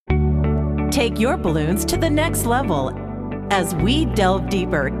take your balloons to the next level as we delve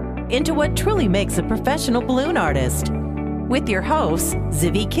deeper into what truly makes a professional balloon artist. With your hosts,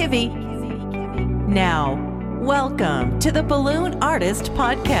 Zivi Kivi. Now, welcome to the Balloon Artist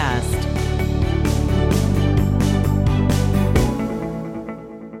Podcast.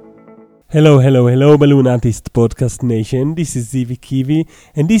 Hello, Balloon Artist Podcast Nation. This is Zivi Kivi,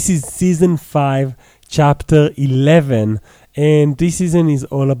 and this is Season 5, Chapter 11. And this season is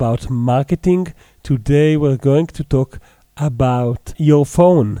all about marketing. Today we're going to talk about your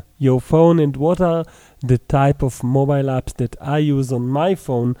phone and what are the type of mobile apps that I use on my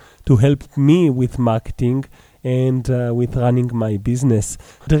phone to help me with marketing and with running my business.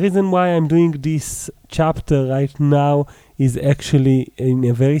 The reason why I'm doing this chapter right now is actually in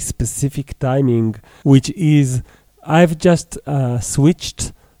a very specific timing, which is I've just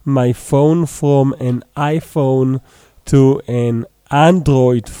switched my phone from an iPhone to an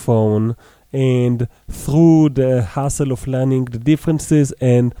Android phone, and through the hassle of learning the differences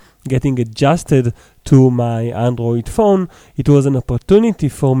and getting adjusted to my Android phone, it was an opportunity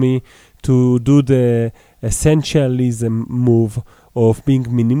for me to do the essentialism move of being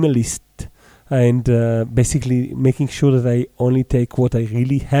minimalist and basically making sure that I only take what I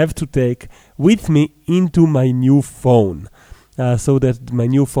really have to take with me into my new phone. So that my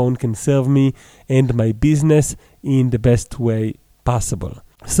new phone can serve me and my business in the best way possible.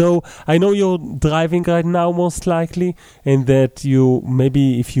 So I know you're driving right now most likely, and that you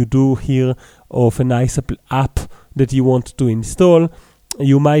maybe if you do hear of a nice app that you want to install,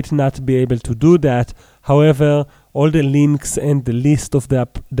 you might not be able to do that. However, all the links and the list of the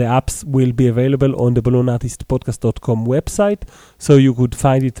apps will be available on the balloonartistpodcast.com website, so you could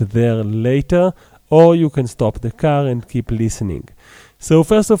find it there later, or you can stop the car and keep listening. So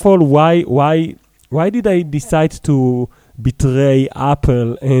first of all, why did I decide to betray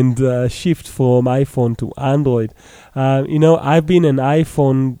Apple and shift from iPhone to Android? I've been an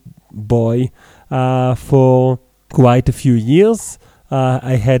iPhone boy for quite a few years.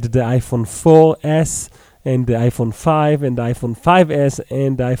 I had the iPhone 4S and the iPhone 5 and the iPhone 5S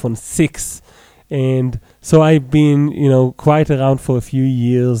and the iPhone 6. And so I've been, quite around for a few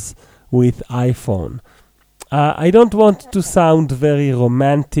years with iPhone. I don't want to sound very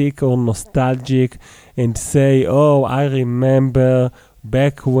romantic or nostalgic and say, oh, I remember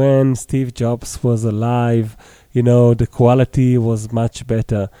back when Steve Jobs was alive, the quality was much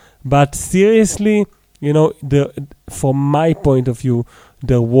better. But seriously, from my point of view,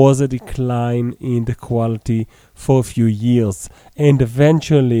 there was a decline in the quality for a few years. And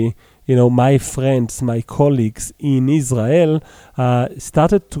eventually, my friends, my colleagues in Israel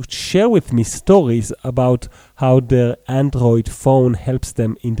started to share with me stories about how their Android phone helps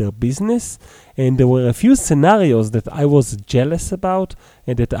them in their business. And there were a few scenarios that I was jealous about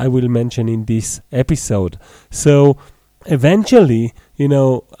and that I will mention in this episode. So eventually,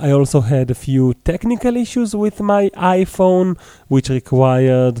 I also had a few technical issues with my iPhone, which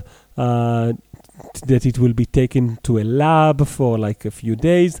required that it will be taken to a lab for like a few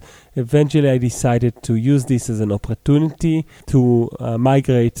days. Eventually, I decided to use this as an opportunity to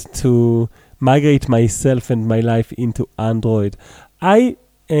migrate myself and my life into Android. I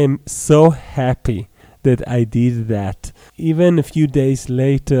am so happy that I did that. Even a few days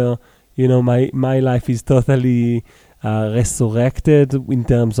later, my life is totally resurrected in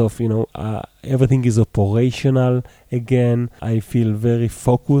terms of, everything is operational again. I feel very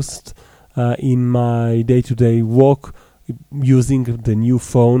focused in my day-to-day work using the new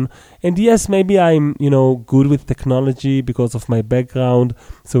phone. And yes, maybe I'm, good with technology because of my background,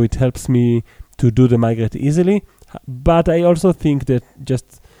 so it helps me to do the migrate easily. But I also think that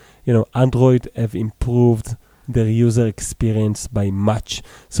just, Android have improved their user experience by much.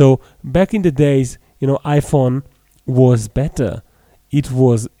 So back in the days, iPhone was better. It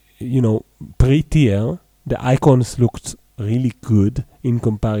was, prettier. The icons looked really good in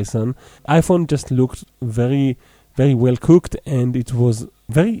comparison. iPhone just looked very, very well cooked, and it was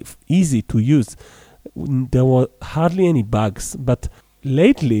very easy to use. There were hardly any bugs. But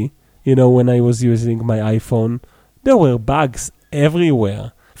lately, when I was using my iPhone, there were bugs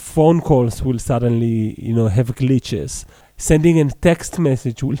everywhere. Phone calls will suddenly, have glitches. Sending a text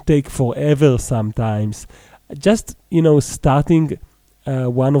message will take forever sometimes. Just, starting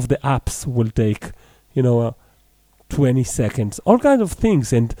one of the apps will take, 20 seconds. All kinds of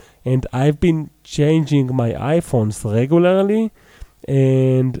things. And I've been changing my iPhones regularly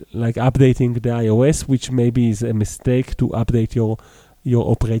and like updating the iOS, which maybe is a mistake to update your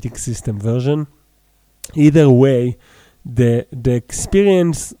operating system version. Either way, the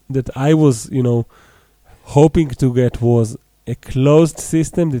experience that I was, hoping to get was a closed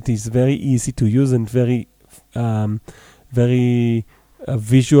system that is very easy to use and very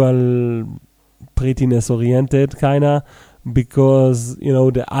visual prettiness oriented kinda, because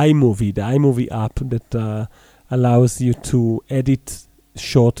the iMovie app that allows you to edit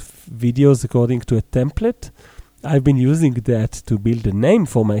short videos according to a template. I've been using that to build a name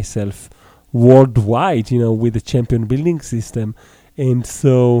for myself worldwide, with the Champion Building System. And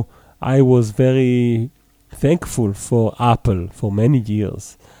so I was very thankful for Apple for many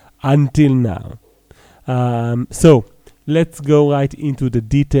years until now. So let's go right into the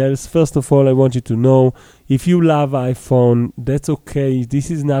details. First of all, I want you to know, if you love iPhone, that's okay.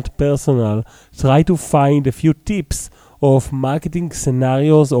 This is not personal. Try to find a few tips of marketing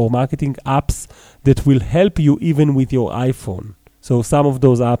scenarios or marketing apps that will help you even with your iPhone. So some of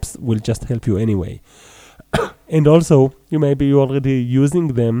those apps will just help you anyway. And also, you may be already using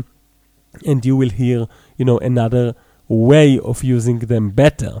them and you will hear, another way of using them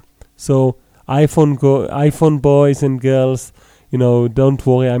better. So iPhone boys and girls, don't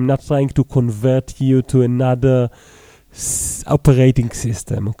worry. I'm not trying to convert you to another operating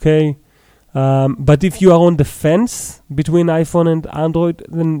system, okay? But if you are on the fence between iPhone and Android,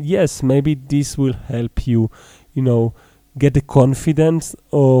 then yes, maybe this will help you, get the confidence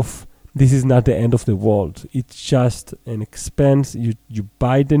of this is not the end of the world. It's just an expense. You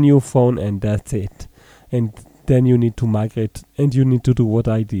buy the new phone and that's it. And then you need to migrate and you need to do what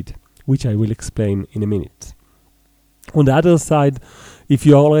I did, which I will explain in a minute. On the other side, if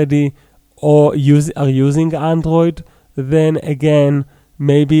you already are using Android, then again,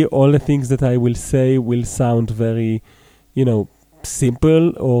 maybe all the things that I will say will sound very,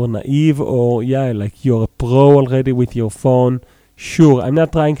 simple or naive, or like you're a pro already with your phone. Sure, I'm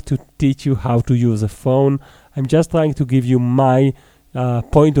not trying to teach you how to use a phone. I'm just trying to give you my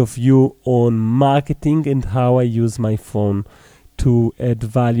point of view on marketing and how I use my phone to add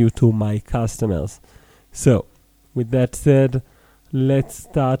value to my customers. So, with that said, let's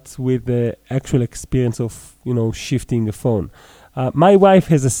start with the actual experience of, shifting a phone. My wife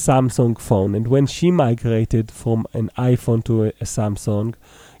has a Samsung phone, and when she migrated from an iPhone to a Samsung,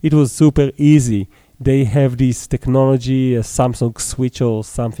 it was super easy. They have this technology, a Samsung switch or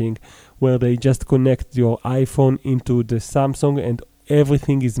something, where they just connect your iPhone into the Samsung and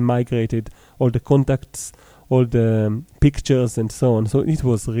everything is migrated, all the contacts, all the pictures and so on. So it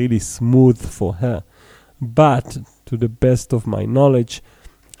was really smooth for her. But to the best of my knowledge,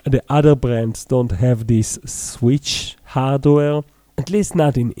 the other brands don't have this switch hardware, at least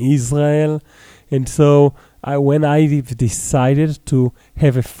not in Israel. And so when I decided to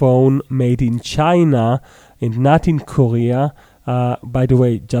have a phone made in China and not in Korea, by the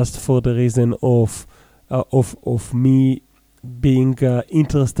way, just for the reason of me being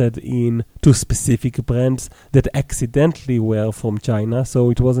interested in two specific brands that accidentally were from China.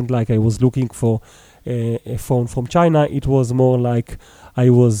 So it wasn't like I was looking for a phone from China. It was more like I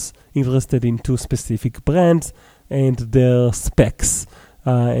was interested in two specific brands and their specs.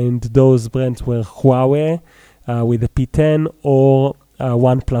 And those brands were Huawei with the P10 or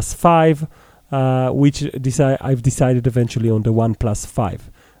OnePlus 5, which I've decided eventually on the OnePlus 5.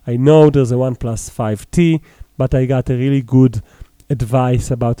 I know there's a OnePlus 5T, but I got a really good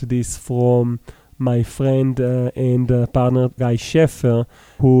advice about this from my friend and partner Guy Scheffer,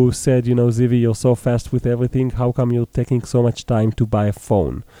 who said, Zivi, you're so fast with everything. How come you're taking so much time to buy a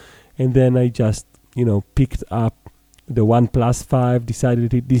phone? And then I just, picked up the OnePlus 5,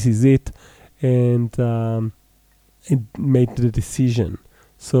 decided this is it, and made the decision.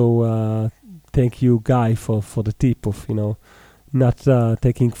 So thank you, Guy, for the tip of, not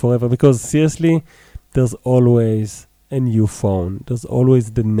taking forever. Because seriously, there's always a new phone. There's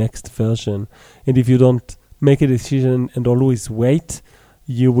always the next version. And if you don't make a decision and always wait,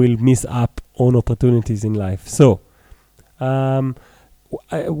 you will miss up on opportunities in life. So,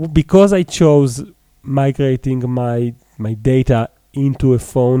 because I chose migrating my data into a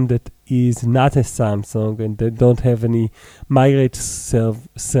phone that is not a Samsung and they don't have any migrate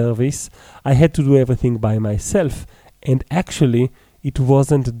service, I had to do everything by myself. And actually, it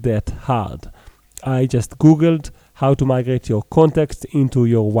wasn't that hard. I just Googled how to migrate your contacts into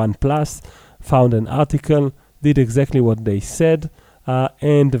your OnePlus, found an article, did exactly what they said,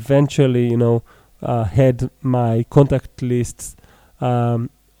 and eventually, had my contact lists,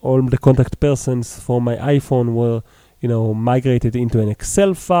 all the contact persons for my iPhone were, migrated into an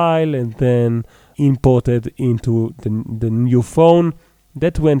Excel file and then imported into the new phone.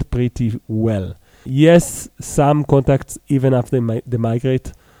 That went pretty well. Yes, some contacts, even after the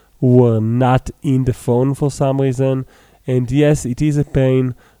migrate, were not in the phone for some reason. And yes, it is a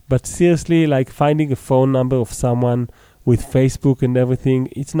pain, but seriously, like finding a phone number of someone with Facebook and everything.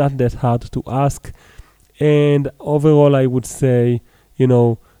 It's not that hard to ask. And overall, I would say,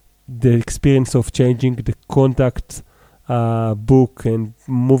 the experience of changing the contact book and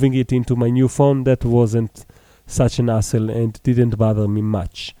moving it into my new phone, that wasn't such an hassle and didn't bother me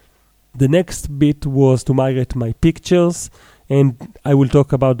much. The next bit was to migrate my pictures, and I will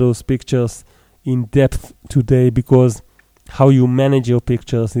talk about those pictures in depth today, because how you manage your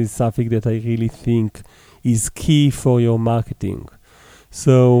pictures is something that I really think is key for your marketing.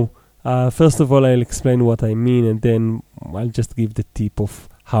 So first of all, I'll explain what I mean, and then I'll just give the tip of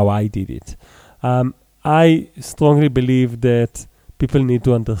how I did it. I strongly believe that people need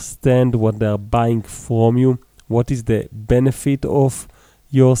to understand what they're buying from you, what is the benefit of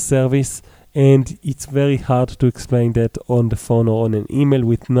your service, and it's very hard to explain that on the phone or on an email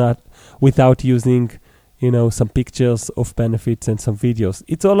without using some pictures of benefits and some videos.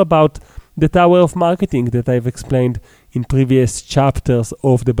 It's all about the Tower of Marketing that I've explained in previous chapters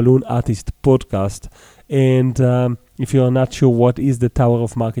of the Balloon Artist podcast. And if you are not sure what is the Tower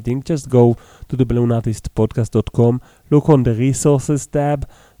of Marketing, just go to the balloonartistpodcast.com, look on the resources tab.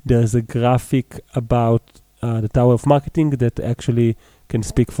 There's a graphic about the Tower of Marketing that actually can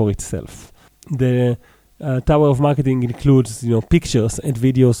speak for itself. The Tower of Marketing includes pictures and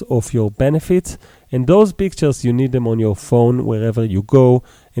videos of your benefits, and those pictures you need them on your phone wherever you go,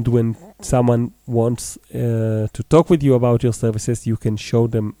 and when someone wants to talk with you about your services, you can show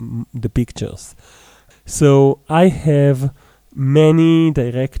them the pictures. So I have many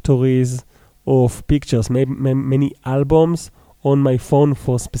directories of pictures, many albums on my phone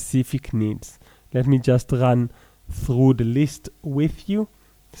for specific needs. Let me just run through the list with you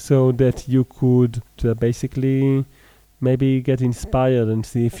so that you could basically maybe get inspired and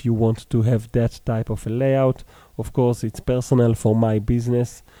see if you want to have that type of a layout. Of course, it's personal for my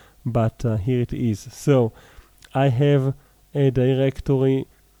business, but here it is. So I have a directory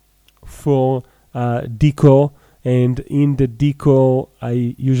for decor, and in the decor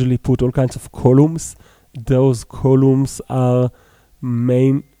I usually put all kinds of columns. Those columns are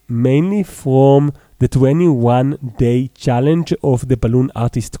mainly from the 21-day challenge of the Balloon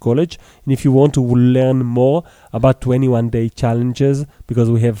Artist College. And if you want to learn more about 21-day challenges, because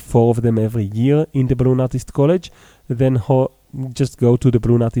we have 4 of them every year in the Balloon Artist College, then just go to the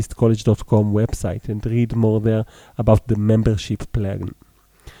balloonartistcollege.com website and read more there about the membership plan.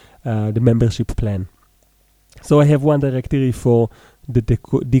 So I have one directory for the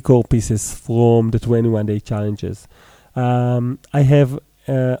decor pieces from the 21-day challenges. I have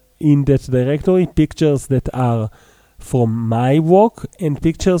in that directory pictures that are from my work and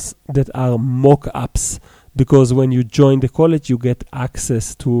pictures that are mock-ups, because when you join the college you get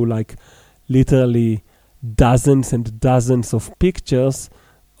access to literally dozens and dozens of pictures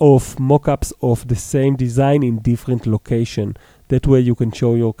of mock-ups of the same design in different location. That way you can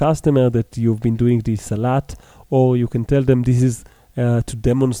show your customer that you've been doing this a lot, or you can tell them this is to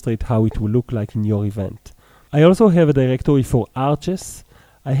demonstrate how it will look like in your event. I also have a directory for arches.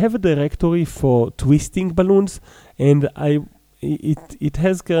 I have a directory for twisting balloons, and it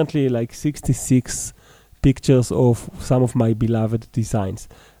has currently 66 pictures of some of my beloved designs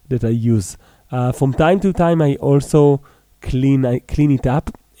that I use. From time to time I also clean it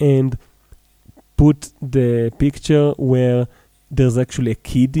up and put the picture where there's actually a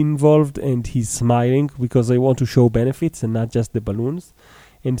kid involved and he's smiling, because I want to show benefits and not just the balloons.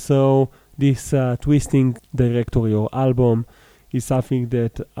 And so this twisting directory or album is something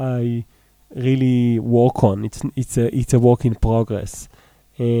that I really work on. It's a work in progress,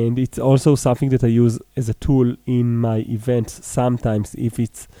 and it's also something that I use as a tool in my events. Sometimes if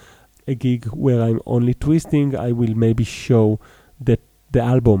it's a gig where I'm only twisting, I will maybe show the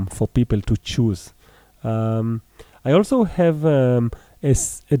album for people to choose. I also have an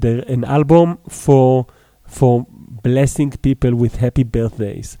album for blessing people with happy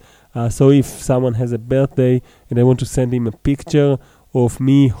birthdays. So if someone has a birthday and I want to send him a picture of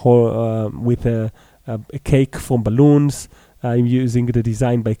me with a cake from balloons, I'm using the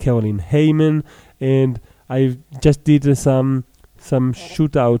design by Caroline Heyman, and I just did some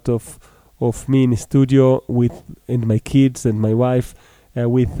shootout of me in the studio and my kids and my wife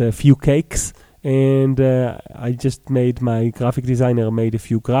with a few cakes, and I just made my graphic designer made a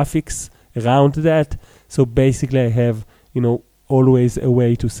few graphics around that. So basically I have always a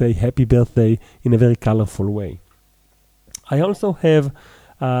way to say happy birthday in a very colorful way. I also have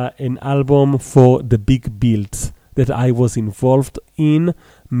an album for the big builds that I was involved in,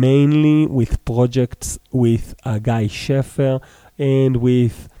 mainly with projects with Guy Sheffer and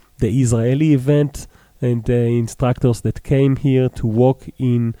with the Israeli event and the instructors that came here to work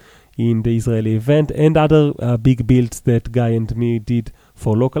in in the Israeli event, and other big builds that Guy and me did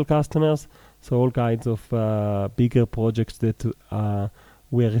for local customers. So all kinds of bigger projects that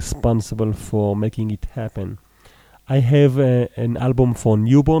we're responsible for making it happen. I have an album for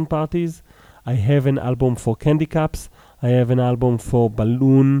newborn parties. I have an album for candy cups. I have an album for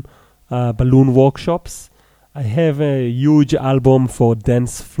balloon workshops. I have a huge album for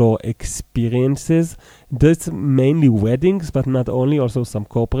dance floor experiences. That's mainly weddings, but not only, also some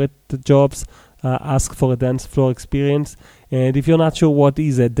corporate jobs ask for a dance floor experience. And if you're not sure what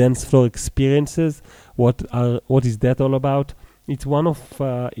is a dance floor experiences, what is that all about? It's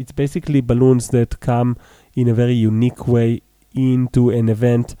it's basically balloons that come in a very unique way into an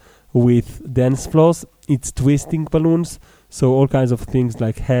event with dance floors. It's twisting balloons, so all kinds of things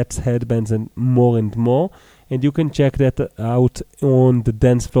like hats, headbands, and more and more. And you can check that out on the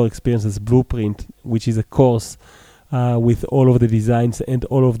Dance Floor Experiences Blueprint, which is a course with all of the designs and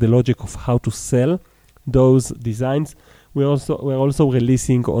all of the logic of how to sell those designs. We're also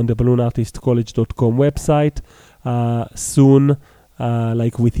releasing on the balloonartistcollege.com website soon,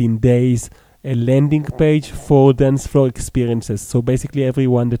 like within days, a landing page for dance floor experiences. So basically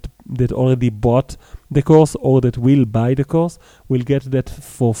everyone that already bought the course or that will buy the course will get that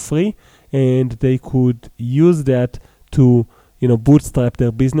for free, and they could use that to bootstrap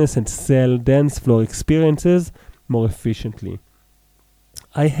their business and sell dance floor experiences more efficiently.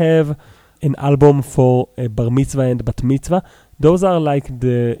 I have an album for a bar mitzvah and bat mitzvah. Those are like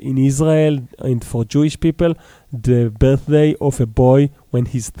in Israel and for Jewish people, the birthday of a boy when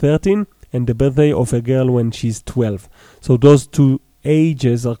he's 13 and the birthday of a girl when she's 12. So those two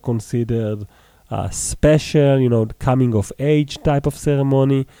ages are considered special, coming of age type of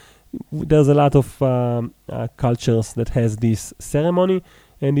ceremony. There's a lot of cultures that has this ceremony,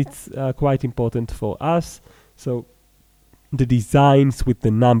 and it's quite important for us. So the designs with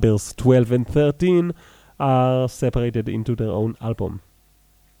the numbers 12 and 13 are separated into their own album.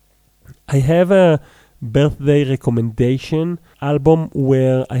 I have a birthday recommendation album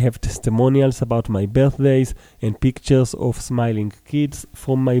where I have testimonials about my birthdays and pictures of smiling kids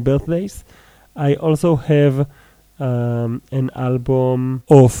from my birthdays. I also have an album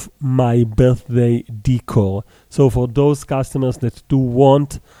of my birthday decor. So for those customers that do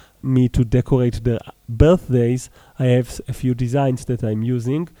want me to decorate their birthdays, I have a few designs that I'm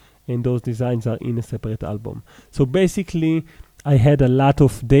using, and those designs are in a separate album. So basically, I had a lot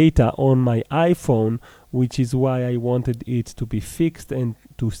of data on my iPhone, which is why I wanted it to be fixed and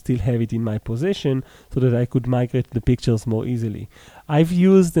to still have it in my possession so that I could migrate the pictures more easily. I've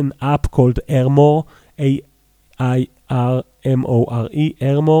used an app called Airmore, AIRMORE,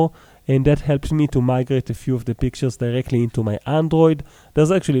 Airmore, and that helps me to migrate a few of the pictures directly into my Android.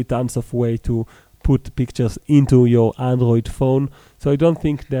 There's actually tons of ways to put pictures into your Android phone, so I don't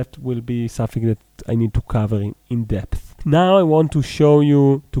think that will be something that I need to cover in depth. Now I want to show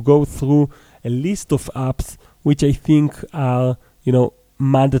you, to go through a list of apps which I think are,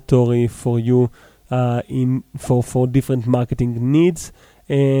 mandatory for you for different marketing needs.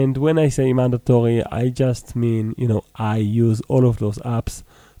 And when I say mandatory, I just mean, I use all of those apps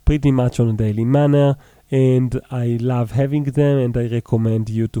pretty much on a daily manner, and I love having them, and I recommend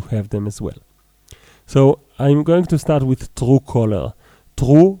you to have them as well. So I'm going to start with Truecaller.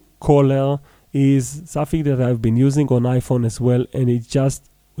 Truecaller is something that I've been using on iPhone as well, and it just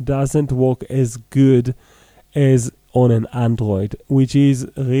doesn't work as good as on an Android, which is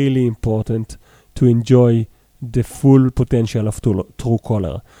really important to enjoy the full potential of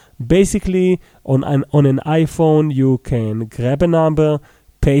Truecaller. Basically, on an iPhone, you can grab a number,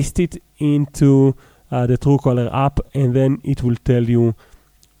 paste it into the Truecaller app, and then it will tell you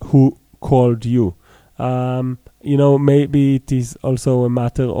who called you. Maybe it is also a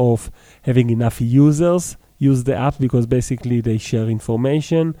matter of having enough users use the app, because basically they share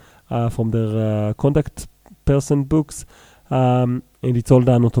information from their contact person books, and it's all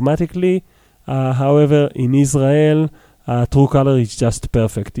done automatically. However, in Israel, Truecaller is just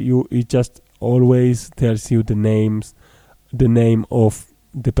perfect. It just always tells you the name of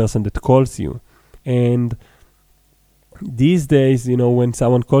the person that calls you. And these days, when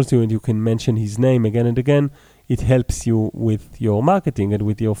someone calls you and you can mention his name again and again, it helps you with your marketing and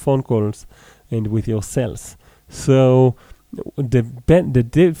with your phone calls and with your sales. So the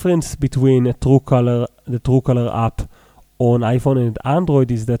difference between the Truecaller app on iPhone and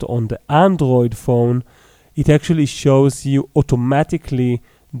Android is that on the Android phone, it actually shows you automatically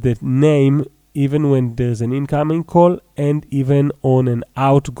the name even when there's an incoming call and even on an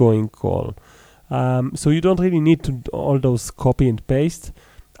outgoing call. So you don't really need to do all those copy and paste.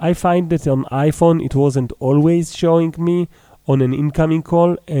 I find that on iPhone it wasn't always showing me on an incoming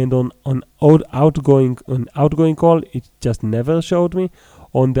call, and on outgoing call, it just never showed me.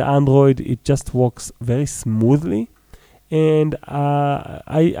 On the Android, it just works very smoothly. And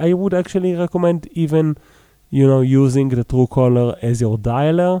I would actually recommend even, using the Truecaller as your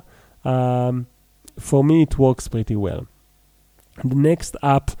dialer. For me, it works pretty well. The next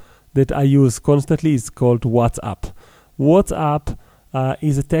app that I use constantly is called WhatsApp. WhatsApp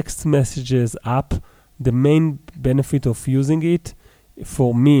is a text messages app. The main benefit of using it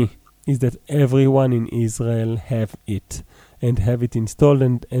for me is that everyone in Israel have it and have it installed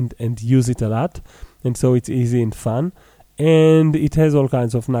and use it a lot. And so it's easy and fun. And it has all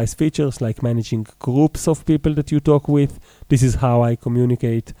kinds of nice features like managing groups of people that you talk with. This is how I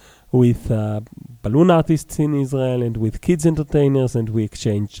communicate with balloon artists in Israel and with kids entertainers, and we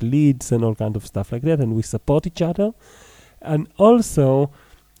exchange leads and all kinds of stuff like that, and we support each other. And also,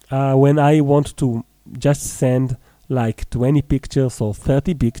 when I want to just send like 20 pictures or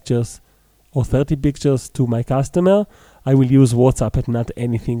 30 pictures to my customer, I will use WhatsApp and not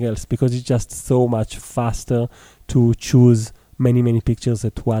anything else, because it's just so much faster to choose many pictures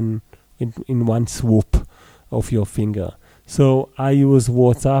at in one swoop of your finger. So I use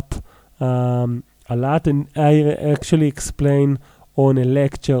WhatsApp a lot, and I actually explain on a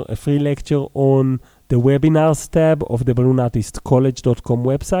free lecture on the webinars tab of the balloonartistcollege.com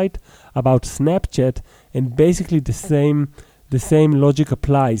website about Snapchat, and basically the same logic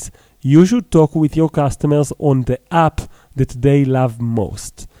applies. You should talk with your customers on the app that they love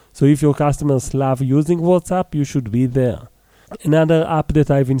most. So if your customers love using WhatsApp, you should be there. Another app that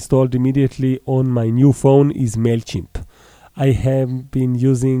I've installed immediately on my new phone is MailChimp. I have been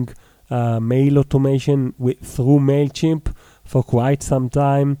using mail automation through MailChimp for quite some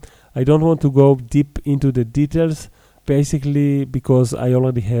time. I don't want to go deep into the details, basically because I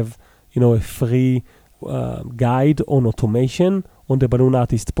already have, a free guide on automation on the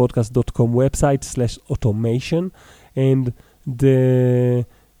balloonartistpodcast.com website /automation. And the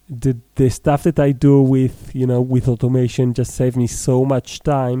stuff that I do with automation just saves me so much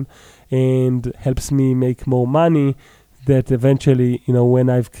time and helps me make more money, that eventually, when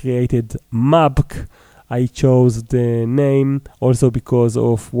I've created Mabk, I chose the name also because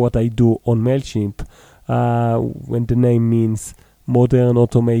of what I do on MailChimp, when the name means Modern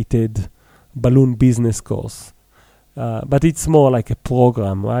Automated Balloon Business Course. But it's more like a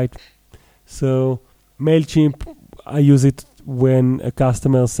program, right? So MailChimp, I use it when a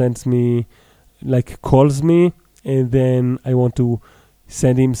customer calls me, and then I want to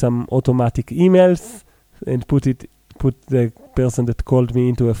send him some automatic emails and put the person that called me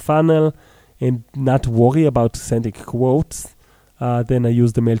into a funnel and not worry about sending quotes. Then I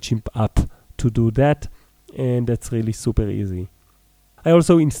use the MailChimp app to do that, and that's really super easy. I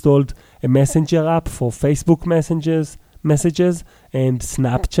also installed a messenger app for Facebook messages and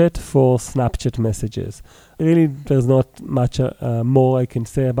Snapchat for Snapchat messages. Really, there's not much more I can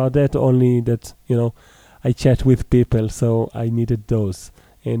say about that, only that, I chat with people, so I needed those.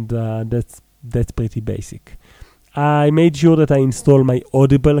 And that's pretty basic. I made sure that I install my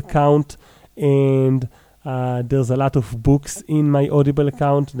Audible account, and there's a lot of books in my Audible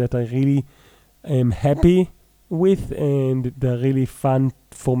account that I really am happy with, and they're really fun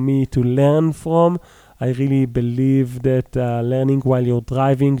for me to learn from. I really believe that learning while you're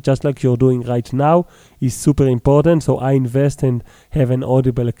driving, just like you're doing right now, is super important. So I invest and have an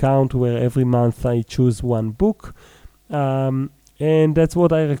Audible account where every month I choose one book. And that's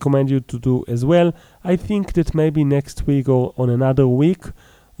what I recommend you to do as well. I think that maybe next week or on another week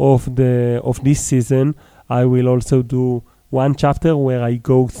of this season, I will also do one chapter where I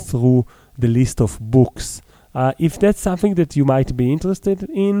go through the list of books. If that's something that you might be interested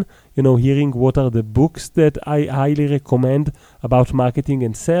in, hearing what are the books that I highly recommend about marketing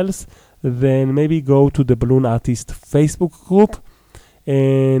and sales, then maybe go to the Balloon Artist Facebook group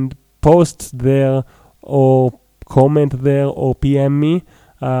and post there or comment there or PM me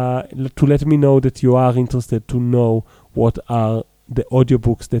to let me know that you are interested to know what are the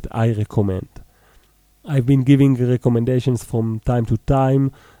audiobooks that I recommend. I've been giving recommendations from time to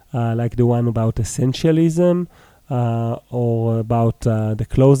time, like the one about essentialism or about the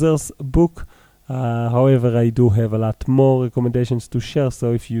Closers book. However, I do have a lot more recommendations to share,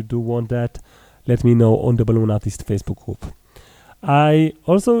 so if you do want that, let me know on the Balloon Artist Facebook group. I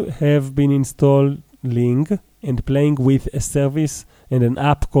also have been installing and playing with a service and an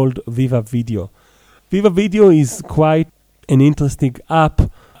app called Viva Video. Viva Video is quite an interesting app.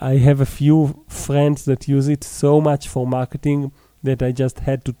 I have a few friends that use it so much for marketing that I just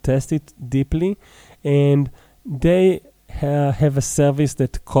had to test it deeply. And they have a service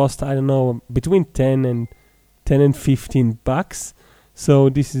that costs, between $10 $10 and $15. So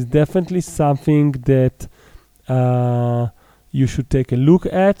this is definitely something that you should take a look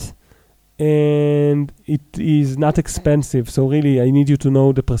at. And it is not expensive. So really, I need you to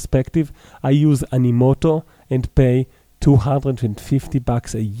know the perspective. I use Animoto and pay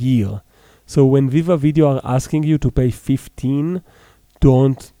 $250 a year. So when Viva Video are asking you to pay $15,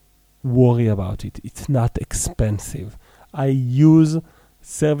 don't worry about it. It's not expensive. I use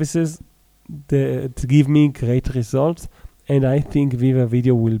services that give me great results, and I think Viva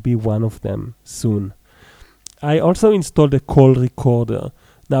Video will be one of them soon. I also installed a call recorder.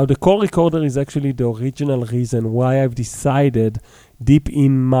 Now, the call recorder is actually the original reason why I've decided deep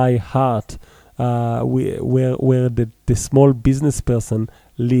in my heart where the small business person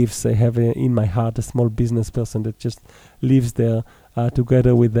lives. I have in my heart a small business person that just lives there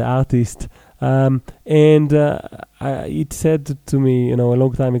together with the artist. It said to me, a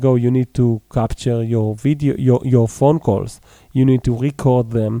long time ago, you need to capture your video, your phone calls. You need to record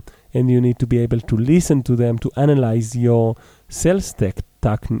them, and you need to be able to listen to them to analyze your sales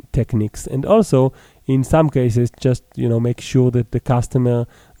techniques, and also in some cases just make sure that the customer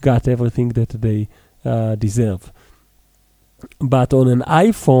got everything that they deserve. But on an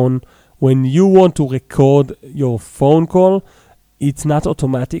iPhone, when you want to record your phone call, it's not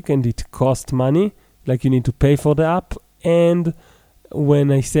automatic and it costs money. Like, you need to pay for the app. And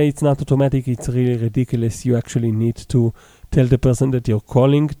when I say it's not automatic, it's really ridiculous. You actually need to tell the person that you're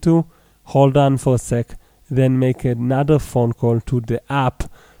calling to, hold on for a sec, then make another phone call to the app,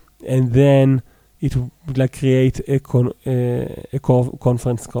 and then it would create a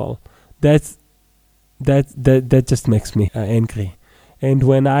conference call. That just makes me angry. And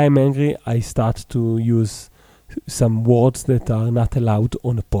when I'm angry, I start to use some words that are not allowed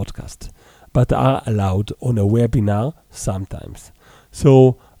on a podcast, but are allowed on a webinar sometimes.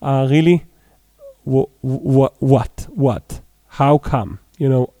 So really, what? How come?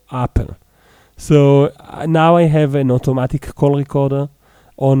 Apple. So now I have an automatic call recorder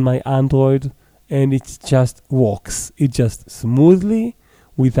on my Android, and it just works. It just smoothly,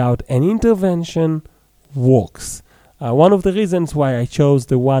 without any intervention, works. One of the reasons why I chose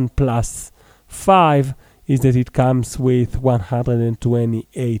the OnePlus 5 is that it comes with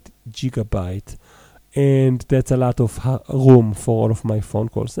 128 gigabyte, and that's a lot of room for all of my phone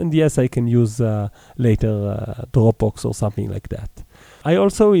calls. And yes, I can use later Dropbox or something like that. I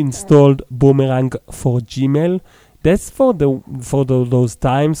also installed Boomerang for Gmail. That's for those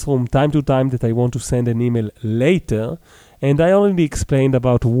times from time to time that I want to send an email later. And I already explained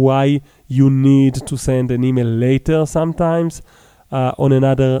about why you need to send an email later sometimes on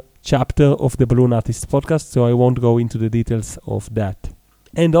another chapter of the Balloon Artist podcast, so I won't go into the details of that.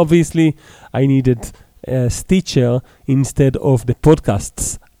 And obviously, I needed Stitcher instead of the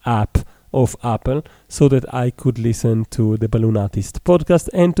podcasts app of Apple, so that I could listen to the Balloon Artist podcast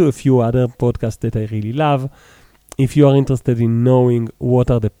and to a few other podcasts that I really love. If you are interested in knowing what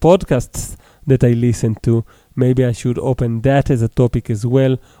are the podcasts that I listen to, maybe I should open that as a topic as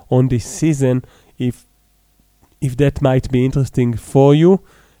well on this season. If that might be interesting for you,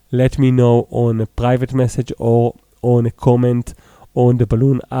 let me know on a private message or on a comment on the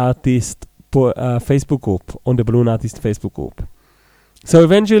Balloon Artist Facebook group, on the Balloon Artist Facebook group. So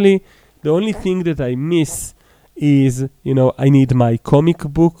eventually, the only thing that I miss is, I need my comic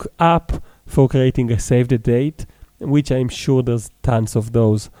book app for creating a save the date, which I'm sure there's tons of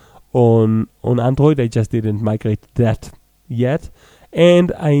those on Android. I just didn't migrate that yet.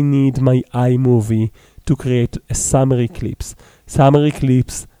 And I need my iMovie to create summary clips. Summary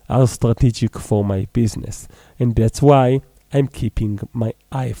clips are strategic for my business, and that's why I'm keeping my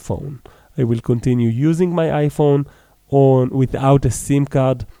iPhone. I will continue using my iPhone without a SIM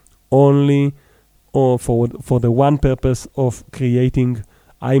card, only for the one purpose of creating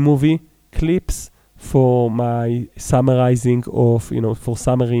iMovie clips for my summarizing of, for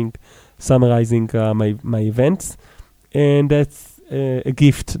summarizing my events. And that's a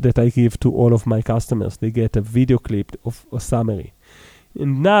gift that I give to all of my customers. They get a video clip of a summary.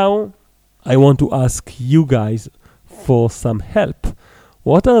 And now I want to ask you guys for some help.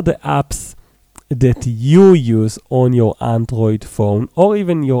 What are the apps that you use on your Android phone or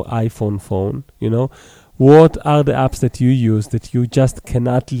even your iPhone phone? What are the apps that you use that you just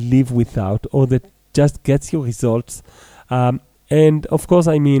cannot live without, or that just gets you results? And of course,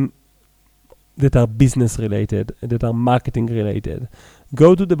 I mean that are business related, that are marketing related.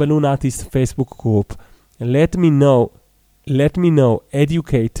 Go to the Balloon Artist Facebook group and let me know,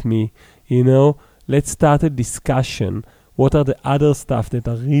 educate me, let's start a discussion. What are the other stuff that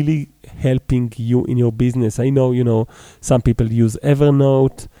are really helping you in your business? I know, some people use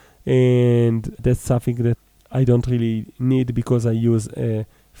Evernote, and that's something that I don't really need because I use a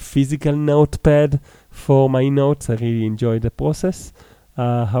physical notepad for my notes. I really enjoy the process.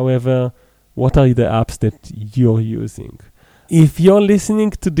 However, what are the apps that you're using? If you're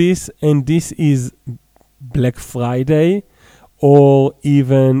listening to this and this is Black Friday or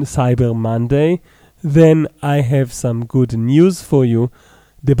even Cyber Monday, then I have some good news for you.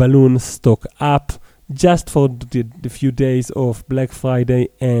 The Balloon Stock app, just for the few days of Black Friday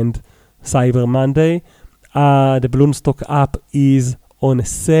and Cyber Monday, the Balloon Stock app is on a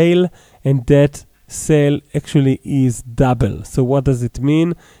sale, and that sale actually is double. So what does it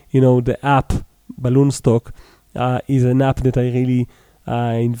mean? The app Balloon Stock is an app that I really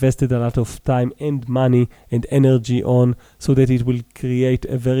invested a lot of time and money and energy on, so that it will create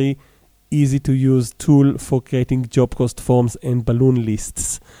a very easy to use tool for creating job cost forms and balloon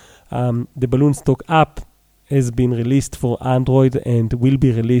lists. The Balloon Stock app has been released for Android and will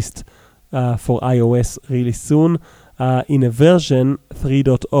be released for iOS really soon in a version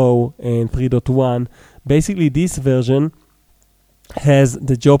 3.0 and 3.1. Basically, this version has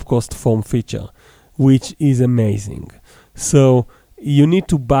the job cost form feature, which is amazing. So you need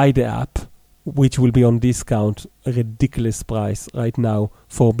to buy the app, which will be on discount, a ridiculous price right now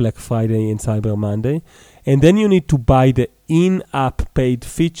for Black Friday and Cyber Monday. And then you need to buy the in-app paid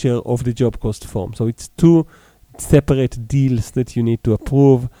feature of the job cost form. So it's two separate deals that you need to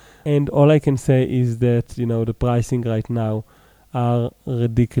approve. And all I can say is that, the pricing right now are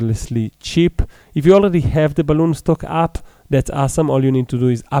ridiculously cheap. If you already have the Balloon Stock app, that's awesome. All you need to do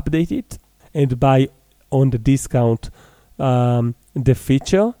is update it and buy on the discount the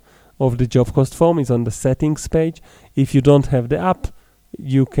feature of the job cost form is on the settings page. If you don't have the app,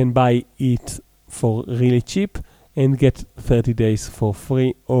 you can buy it for really cheap and get 30 days for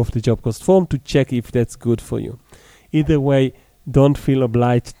free of the job cost form to check if that's good for you. Either way, don't feel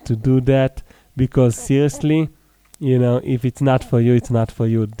obliged to do that, because seriously, if it's not for you, it's not for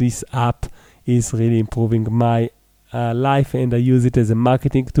you. This app is really improving my life, and I use it as a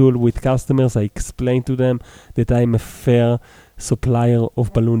marketing tool with customers. I explain to them that I'm a fair supplier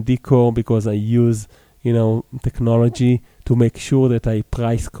of balloon decor because I use technology to make sure that I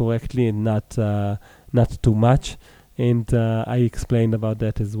price correctly and not too much. And I explained about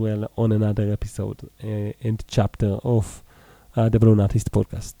that as well on another episode and chapter of the Balloon Artist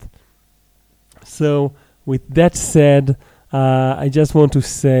podcast. So with that said, I just want to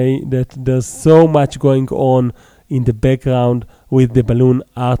say that there's so much going on in the background with the Balloon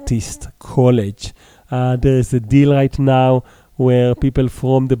Artist College. There is a deal right now where people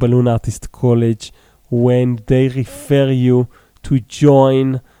from the Balloon Artist College, when they refer you to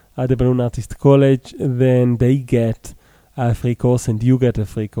join the Balloon Artist College, then they get a free course and you get a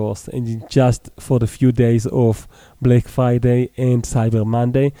free course, and just for the few days of Black Friday and Cyber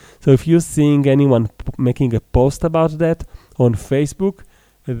Monday. So if you're seeing anyone making a post about that on Facebook,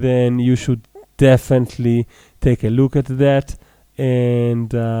 then you should definitely take a look at that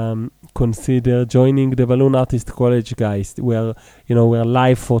and consider joining the Balloon Artist College, guys. We're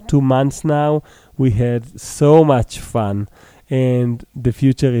live for 2 months now. We had so much fun, and the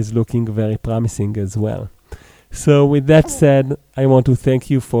future is looking very promising as well. So with that said, I want to thank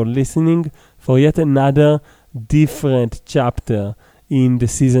you for listening for yet another different chapter in the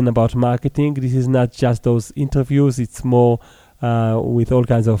season about marketing. This is not just those interviews, it's more with all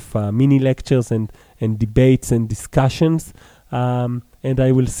kinds of mini lectures and debates and discussions. And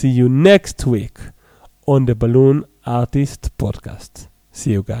I will see you next week on the Balloon Artist Podcast.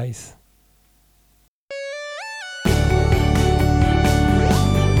 See you guys.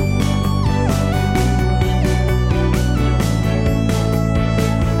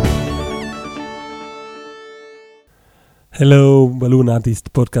 Hello, Balloon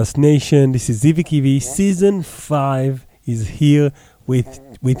Artist Podcast Nation. This is Zivi Kivi. Season 5 is here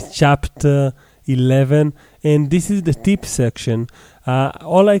with chapter 11, and this is the tip section.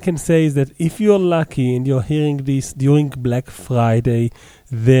 All I can say is that if you're lucky and you're hearing this during Black Friday,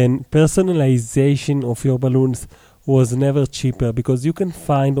 then personalization of your balloons was never cheaper, because you can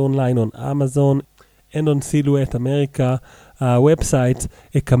find online on Amazon and on Silhouette America websites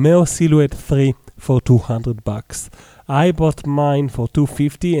a Cameo Silhouette 3 for $200. I bought mine for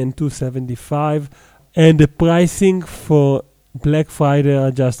 $250 and $275, and the pricing for Black Friday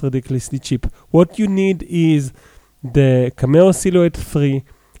are just ridiculously cheap. What you need is the Cameo Silhouette 3,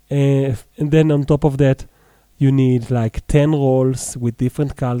 and then on top of that, you need like 10 rolls with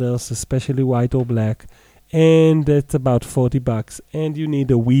different colors, especially white or black, and that's about $40. And you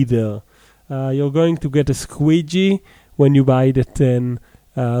need a weeder. You're going to get a squeegee when you buy the 10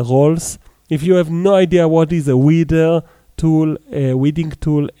 rolls. If you have no idea what is a weeder tool, a weeding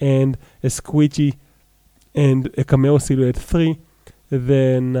tool, and a squeegee, and a Cameo Silhouette 3,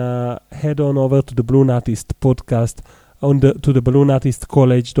 then head on over to the Balloon Artist podcast to the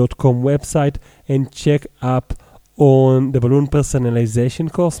balloonartistcollege.com website and check up on the balloon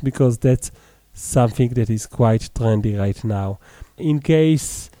personalization course, because that's something that is quite trendy right now. In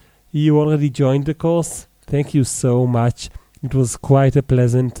case you already joined the course, thank you so much. It was quite a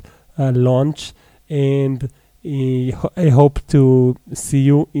pleasant launch, and I hope to see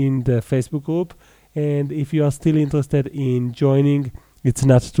you in the Facebook group. And if you are still interested in joining, it's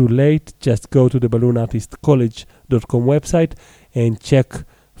not too late. Just go to the balloonartistcollege.com website and check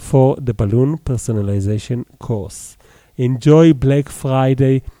for the balloon personalization course. Enjoy Black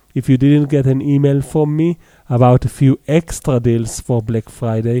Friday. If you didn't get an email from me about a few extra deals for Black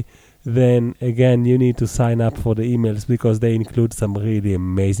Friday, then again, you need to sign up for the emails, because they include some really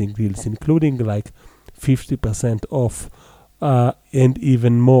amazing deals, including like 50% off and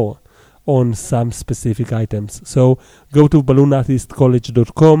even more on some specific items. So go to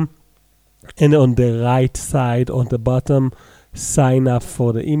balloonartistcollege.com, and on the right side, on the bottom, sign up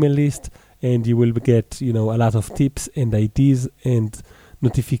for the email list, and you will get, a lot of tips and ideas and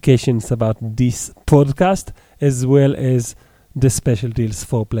notifications about this podcast, as well as the special deals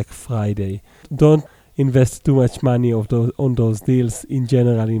for Black Friday. Don't invest too much money on those deals in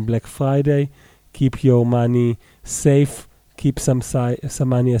general in Black Friday. Keep your money safe. Keep some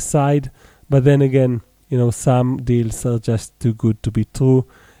money aside. But then again, some deals are just too good to be true.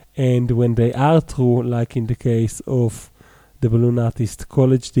 And when they are true, like in the case of the Balloon Artist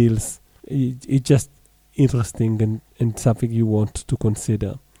College deals, it's just interesting and something you want to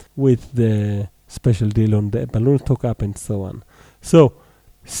consider with the special deal on the Balloon Talk Up and so on. So,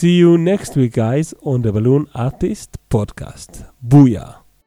 see you next week, guys, on the Balloon Artist Podcast. Booyah!